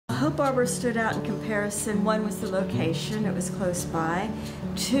Hope Arbor stood out in comparison. One was the location, it was close by.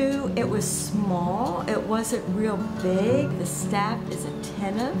 Two, it was small, it wasn't real big. The staff is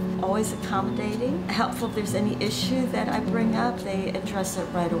attentive, always accommodating, helpful if there's any issue that I bring up, they address it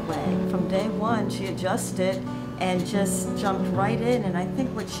right away. From day one, she adjusted and just jumped right in, and I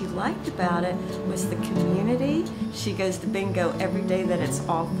think what she liked about it was the community. She goes to bingo every day that it's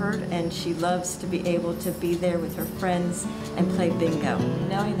offered, and she loves to be able to be there with her friends and play bingo.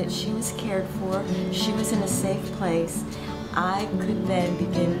 Knowing that she was cared for, she was in a safe place, I could then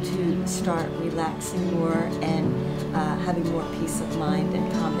begin to start relaxing more and having more peace of mind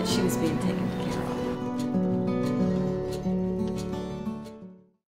and calm that she was being taken care of.